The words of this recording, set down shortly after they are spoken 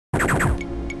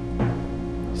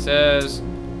says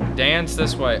dance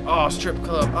this way. Oh, strip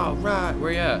club. Oh, right.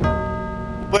 Where you at?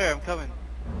 Where? I'm coming.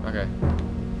 Okay.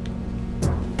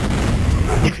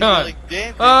 Like,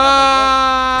 damn,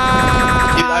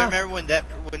 Ah! dude, I remember when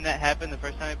that happened the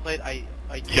first time I played,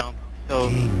 I jumped. So,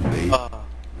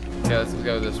 Yeah, let's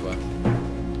go this way.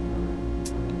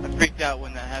 I freaked out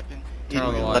when that happened. Turn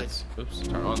on the lights. Oops,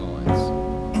 turn on the lights.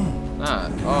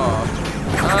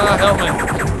 Help me.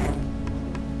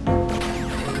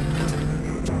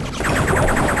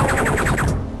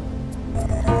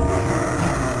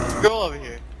 Girl over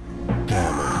here.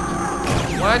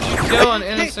 Why'd you kill an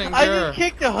innocent girl? I just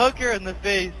kicked a hooker in the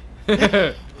face.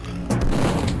 Oh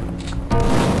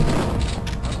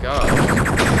God.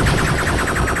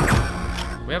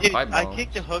 We have pipe bombs. I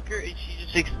kicked a hooker and she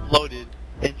just exploded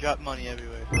and dropped money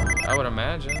everywhere. I would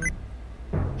imagine.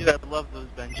 Dude, I love those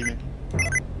Benjamin.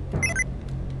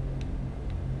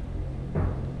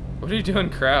 What are you doing,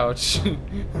 crouch?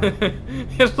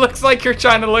 It looks like you're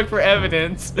trying to look for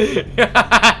evidence. You're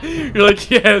like,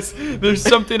 yes, there's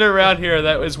something around here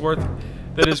that is worth.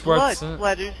 Blood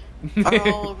splatters are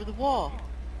all over the wall.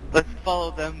 Let's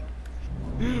follow them.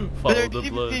 Follow there are the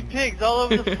blood. TPC pigs all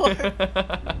over the floor.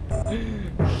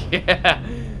 Yeah.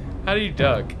 How do you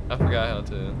duck? I forgot how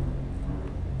to.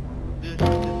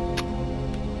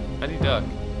 How do you duck?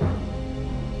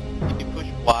 You push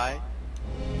Y.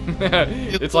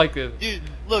 It's like the. Dude,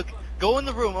 look. Go in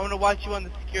the room. I'm gonna watch you on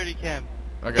the security cam.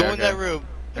 Okay, Go in that room.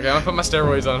 Okay, I'm gonna put my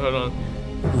steroids on. Hold on.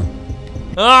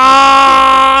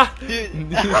 Ah! Dude.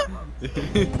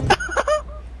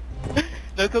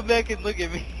 Now come back and look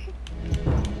at me.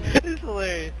 This is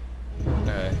hilarious.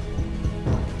 Alright.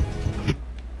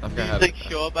 I've got how Like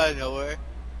show up out of nowhere.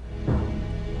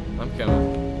 I'm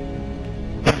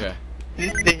coming. Okay.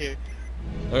 Just stay here.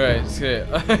 Alright, let's get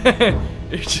it.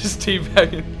 You're just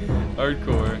teabagging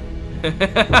hardcore.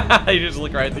 You just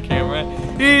look right at the camera.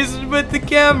 He's with the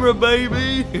camera,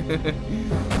 baby!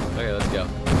 Okay, let's go.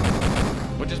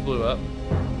 What just blew up?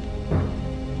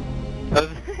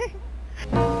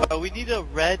 We need a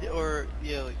red or,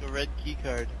 yeah, like a red key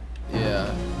card.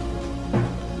 Yeah.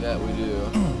 That we do.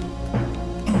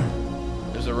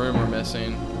 There's a room we're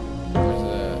missing. Where's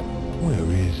that? Where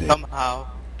is it? Somehow.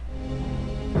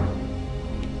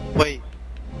 Wait.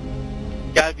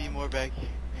 Gotta be more back here.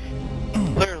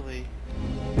 Clearly.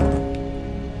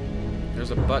 There's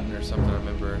a button or something, I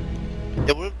remember.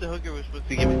 Yeah, what if the hooker was supposed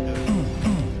to give it to us?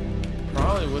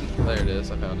 Probably wouldn't. There it is,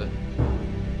 I found it.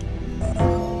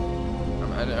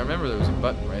 I remember there was a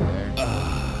button right there.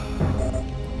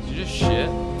 Did you just shit?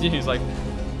 He's like,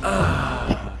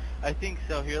 I think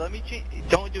so. Here, let me change.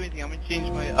 Don't do anything. I'm gonna change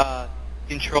my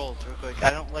controls real quick. I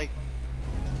don't like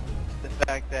the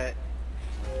fact that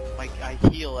like I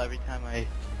heal every time I.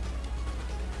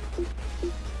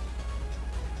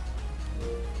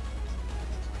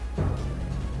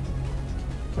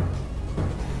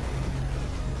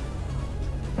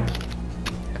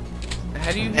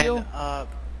 How do you heal?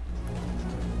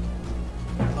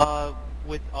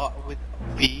 With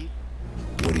B.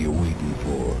 What are you waiting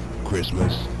for?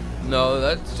 Christmas? No,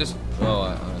 that's just. Oh,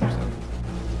 I understand.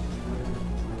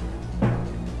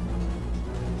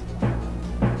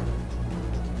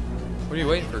 What are you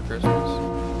waiting for, Christmas?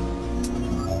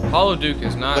 Hollow Duke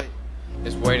is not.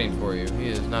 Is waiting for you. He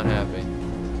is not happy.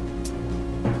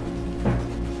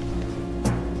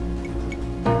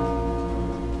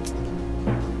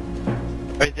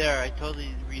 Right there. I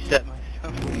totally reset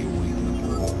myself. What are you waiting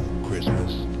for?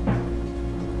 Christmas?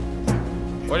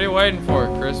 What are you waiting for,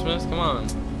 Christmas? Come on.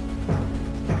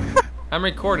 I'm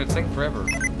recording. It's taking forever.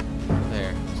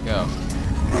 There. Let's go.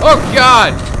 Oh,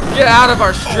 God! Get out of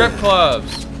our strip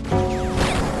clubs!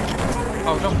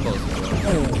 Oh, don't close the door.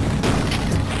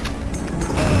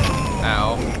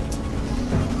 Ow.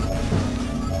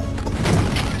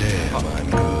 Damn, I'm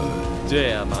good.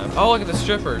 Damn, oh, look at the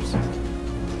strippers.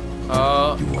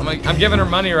 I'm giving her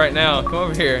money right now. Come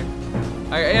over here.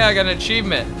 Yeah, I got an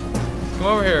achievement. Come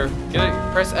over here. Get it.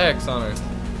 Press X on her.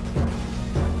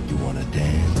 You wanna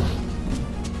dance?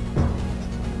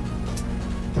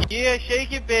 Yeah,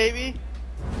 shake it, baby.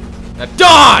 Now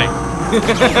die!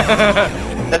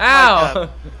 That's Ow!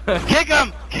 Kick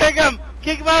him! Kick him!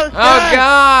 Kick him out of the Oh trap!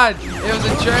 God! It was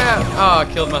a trap. Oh, I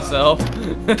killed myself.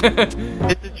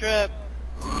 It's a trap.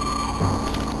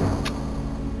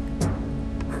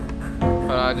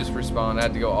 I just respawned. I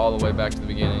had to go all the way back to the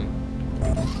beginning.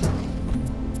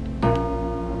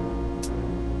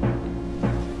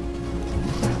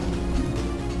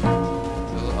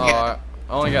 Oh, I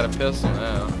only got a pistol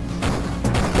now.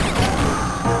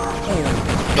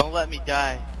 Don't let me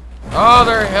die. Oh,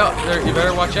 they're you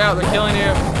better watch out. They're killing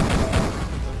you.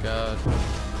 Oh God.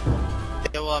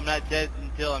 Yeah, well, I'm not dead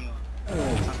until I'm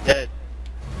dead.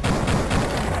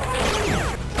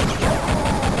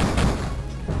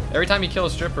 Every time you kill a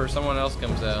stripper, someone else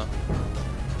comes out.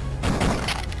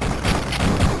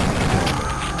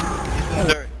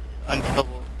 They're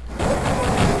unkillable.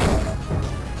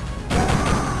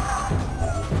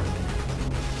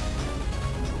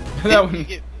 That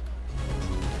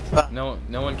one.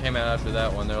 No one came out after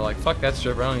that one. They're like, fuck that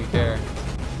stripper, I don't even care.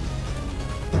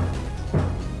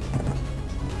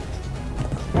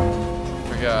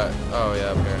 Forgot. Oh yeah,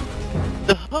 up here.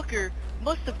 The hooker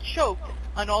must have choked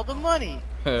on all the money.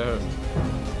 Come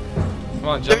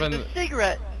on, jump in. There's a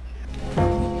cigarette.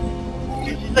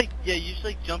 You just like, yeah, you just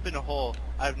like jump in a hole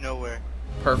out of nowhere.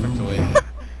 Perfectly.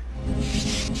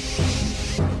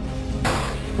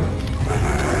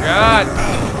 God.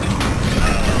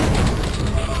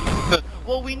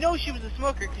 Well, we know she was a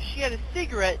smoker because she had a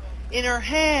cigarette in her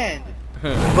hand.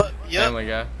 But yep. Family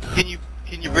guy. Can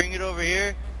you bring it over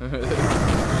here?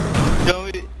 Show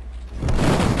me.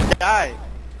 Die.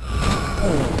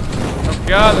 Oh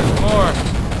God, there's more.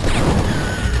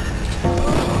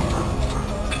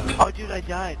 Oh, dude, I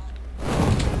died.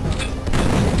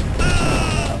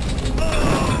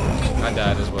 I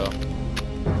died as well.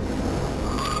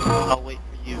 I'll wait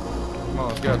for you. Come on,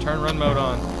 let's go. Turn run mode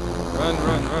on. Run,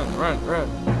 run, run, run, run.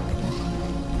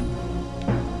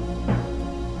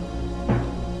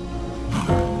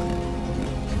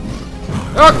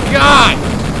 Oh God!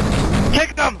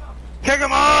 Kick them! Kick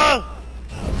them all!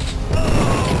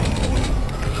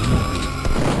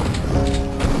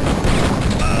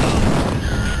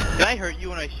 Can I hurt you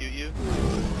when I shoot you?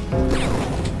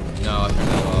 No, I turned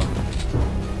that off.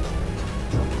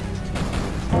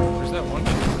 Where's that one?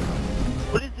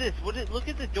 What is this? Look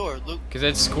at the door. Look. Cause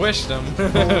it squished him.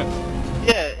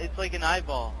 Yeah, it's like an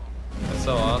eyeball. That's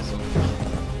so awesome.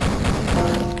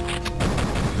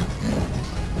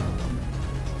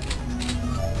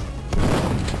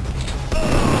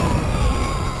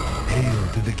 Hail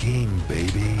to the king,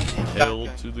 baby. Hail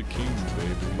to the king,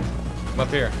 baby. Come up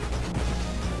here.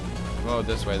 Oh,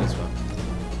 this way, this way.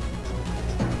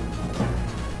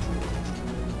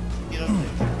 You know.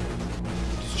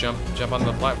 Just jump on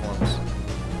the platforms.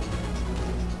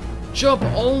 Jump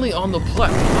only on the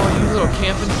platform. Oh, you little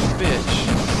camping bitch.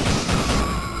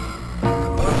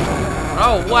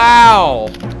 Oh, wow.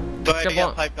 Go ahead, I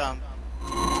got pipe bomb.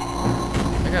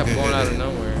 I got blown out of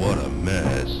nowhere. What a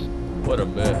mess. What a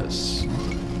mess.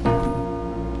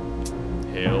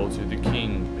 Hail to the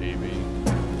king, baby.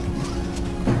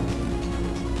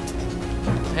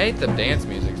 I hate the dance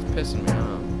music. It's pissing me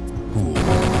off. Cool.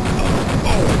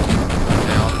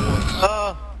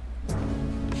 Oh.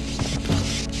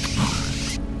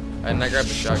 And I grabbed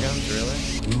the shotguns, really?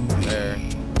 There.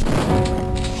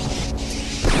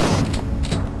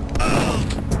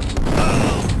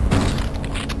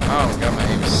 Oh god, my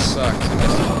aim sucks.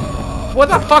 What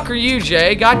the fuck are you,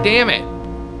 Jay? God damn it.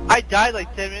 I died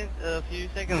like 10 minutes, a few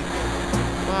seconds ago.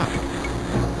 Fuck.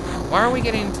 Why are we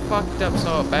getting fucked up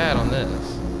so bad on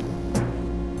this?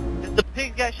 The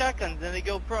pigs got shotguns and they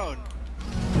go prone.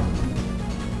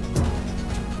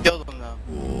 Kill them though.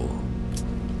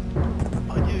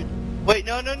 Oh dude. Wait,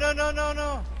 no.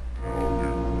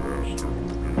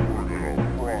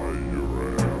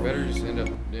 Better just end up.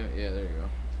 Yeah, there you go.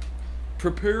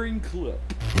 Preparing clip.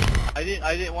 I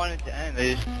didn't want it to end.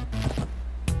 I just.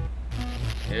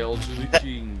 Hail to the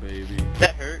king, baby.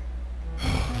 That hurt.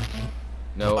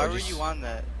 No. Why were you on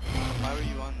that? Why were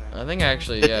you on that? I think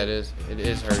actually, yeah, it is. It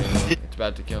is hurting me. It's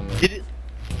about to kill me. Did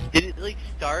it like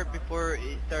start before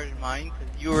it started mine? Cause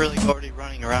you were like already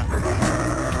running around.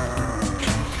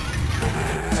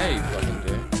 Hey, you fucking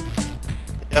dick.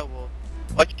 Yeah, well,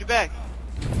 watch your back.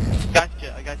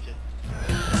 Gotcha, I gotcha.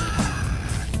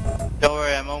 Don't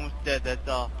worry, I'm almost dead. That's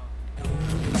all.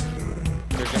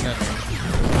 There's another.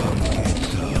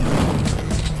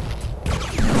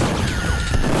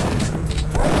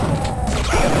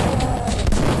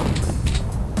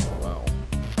 Wow.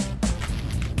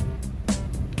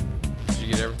 Did you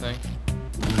get everything?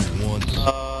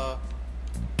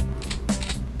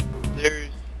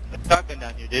 There's a shotgun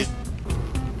down here, dude.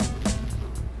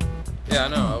 Yeah, I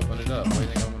know. I opened it up. What do you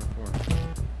think I opened it for?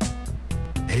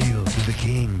 Hail to the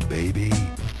king, baby.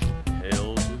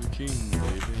 Hail to the king,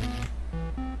 baby.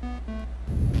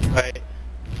 Right.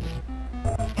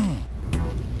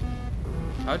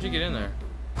 How'd you get in there?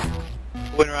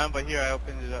 Went around by here, I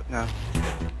opened it up now.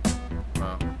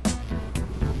 Wow. I'm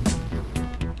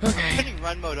Okay. turning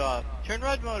run mode off. Turn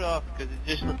run mode off because it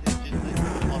just You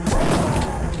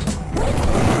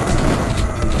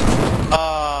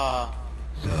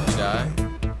die?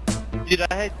 you Dude,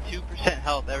 I had 2%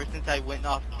 health ever since I went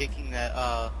off kicking that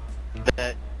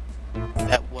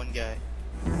one guy.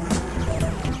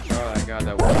 Oh my god,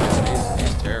 that one guy,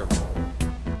 he's terrible.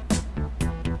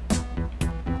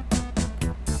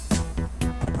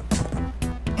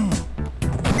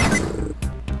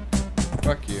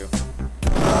 Fuck you.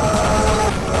 Oh,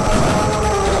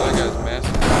 that guy's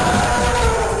massive.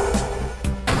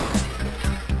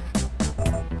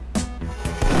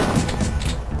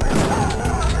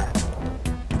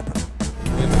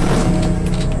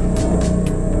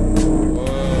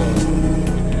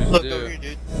 Look over here,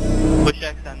 dude. Push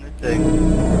X on this thing.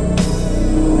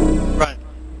 Run.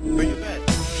 Where you at?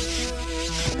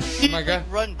 You My just, God.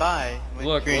 like, run by. my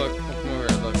Look, screen. look, come over here,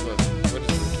 look. What is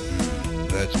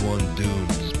this? That's one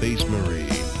doomed space marine.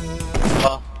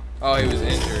 Oh, Oh, he was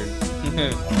injured.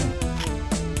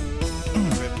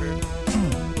 Ripper.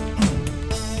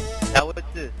 Now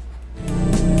what's this?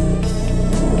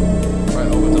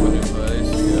 Probably opens up a new place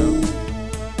to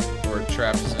go. Or it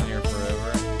traps us in here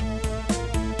forever.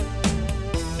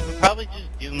 Probably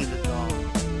just dooms us all.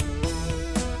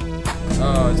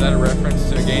 Oh, is that a reference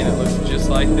to a game that looks just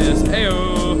like this? Ayo!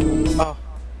 Oh.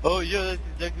 Oh, yeah, that's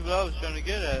exactly what I was trying to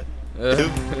get at.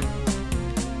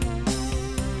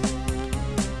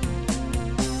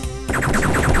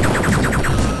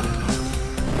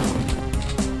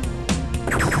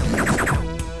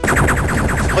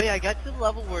 Oh yeah, I got to the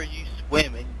level where you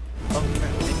swim and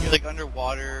you're like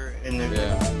underwater and there's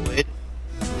Yeah. a squid.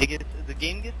 The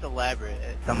game gets elaborate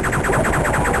at some point.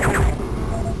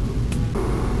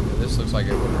 Yeah, this looks like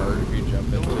it would hurt if you jump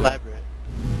So into it. elaborate.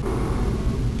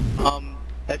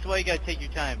 That's why you gotta take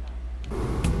your time.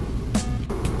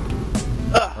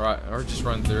 Ugh, Alright, or just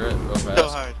run through it real fast. so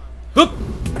hard. Hoop!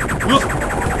 Hoop!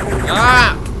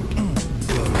 Ah!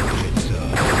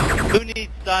 Who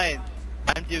needs science?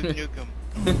 I'm Duke Nukem.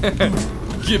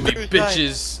 Give me True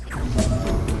bitches!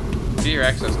 Get your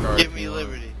access card. Give me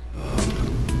liberty.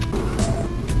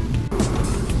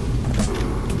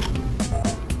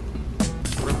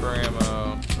 Ripper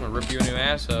ammo. I'm gonna rip you a new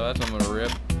asshole. That's what I'm gonna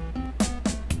rip.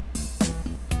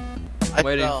 I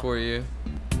Waiting fell. for you.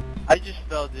 I just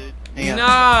fell, dude. Hang on.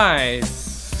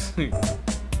 Nice! Dude,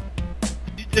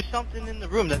 there's something in the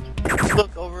room.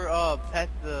 Look over past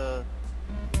the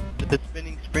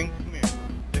spinning springs. Come here.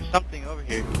 There's something over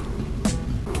here.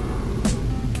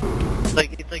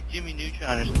 It's like Jimmy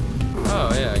Neutron or something.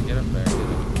 Oh yeah, get up there.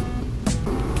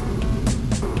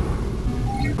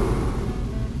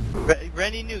 Get it.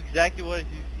 Randy knew exactly what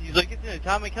he's like. It's an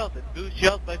atomic health. It boosts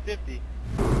your health by 50.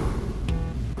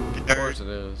 Of course it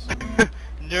is.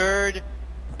 Nerd.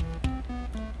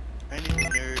 Randy's a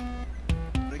nerd.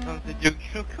 When it comes to Duke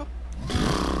Nukem.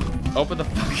 Open the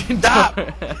fucking Stop!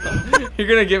 door. You're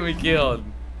gonna get me killed.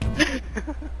 Damn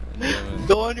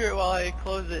Go under it while I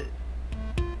close it.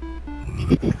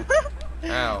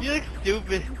 Ow. You look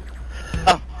stupid.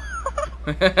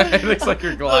 It looks like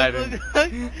you're gliding.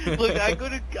 Look, I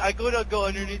go to go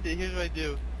underneath it. Here's what I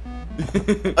do.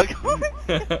 I go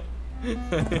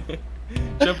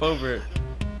Jump over it.